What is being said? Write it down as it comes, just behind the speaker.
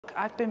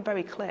I've been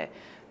very clear.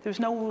 There was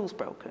no rules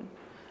broken.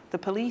 The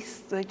police,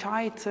 they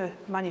tried to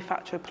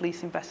manufacture a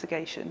police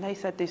investigation. They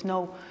said there's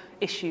no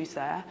issues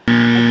there.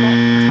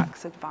 I got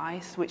tax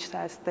advice which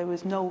says there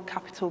was no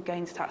capital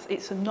gains tax.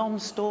 It's a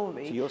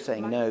non-story. So you're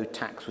saying no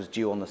tax was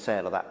due on the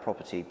sale of that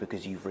property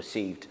because you've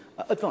received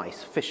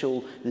advice,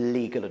 official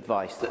legal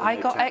advice that I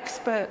got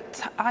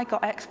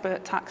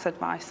expert tax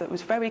advice that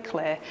was very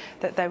clear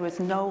that there was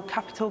no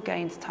capital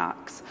gains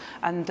tax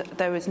and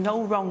there was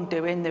no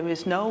wrongdoing, there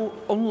was no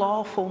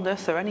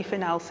unlawfulness or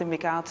anything else in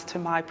regards to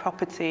my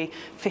property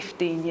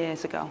 15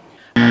 years ago.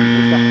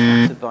 And was that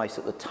tax advice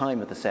at the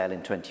time of the sale in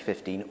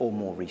 2015 or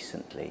more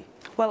recently?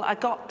 Well, I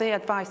got the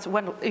advice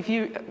when, if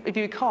you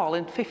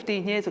recall,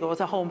 15 years ago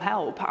as a home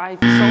help, I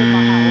sold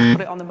my house,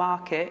 put it on the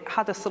market,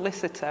 had a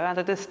solicitor and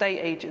an estate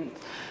agent.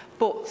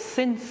 But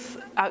since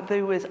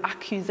there was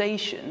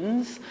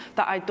accusations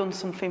that I'd done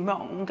something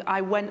wrong, I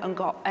went and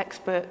got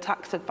expert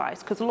tax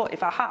advice. Because look,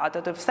 if I had,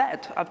 I'd have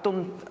said I've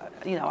done,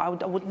 you know, I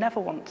would never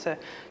want to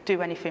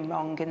do anything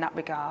wrong in that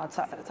regard.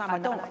 So at the time,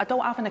 I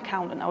don't have an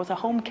accountant. I was a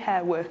home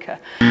care worker.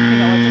 You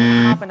know, I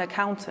didn't have an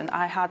accountant.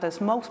 I had, as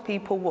most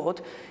people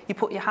would, you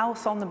put your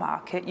house on the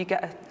market, you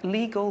get a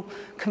legal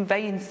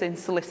conveyancing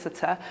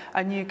solicitor,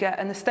 and you get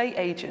an estate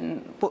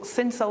agent. But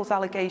since those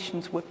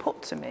allegations were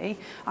put to me,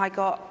 I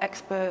got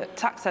expert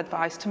tax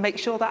advice to make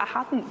sure that I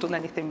hadn't done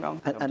anything wrong.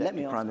 And let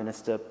me Prime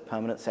Minister,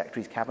 Permanent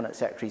Secretaries, Cabinet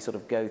Secretaries sort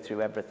of go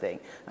through everything.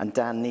 And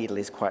Dan Needle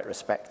is quite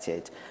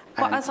respected.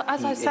 But as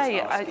I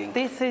say,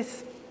 this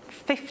is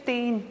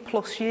 15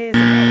 plus years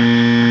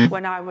ago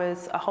when I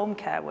was a home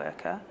care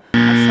worker.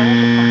 I sold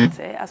the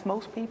property, as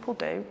most people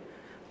do.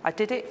 I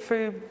did it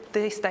through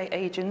the estate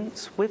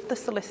agents with the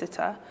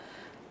solicitor.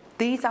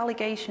 These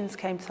allegations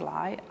came to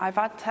light. I've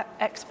had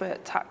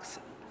expert tax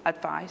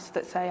advice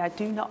that say I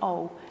do not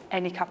owe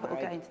any capital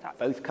gains tax.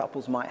 Both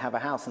couples might have a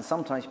house, and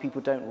sometimes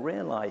people don't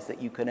realise that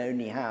you can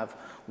only have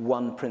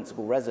one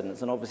principal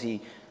residence, and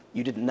obviously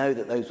you didn't know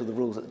that those were the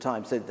rules at the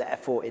time, so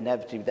therefore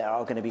inevitably there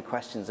are going to be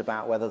questions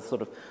about whether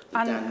sort of...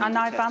 And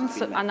I've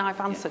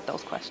answered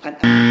those questions.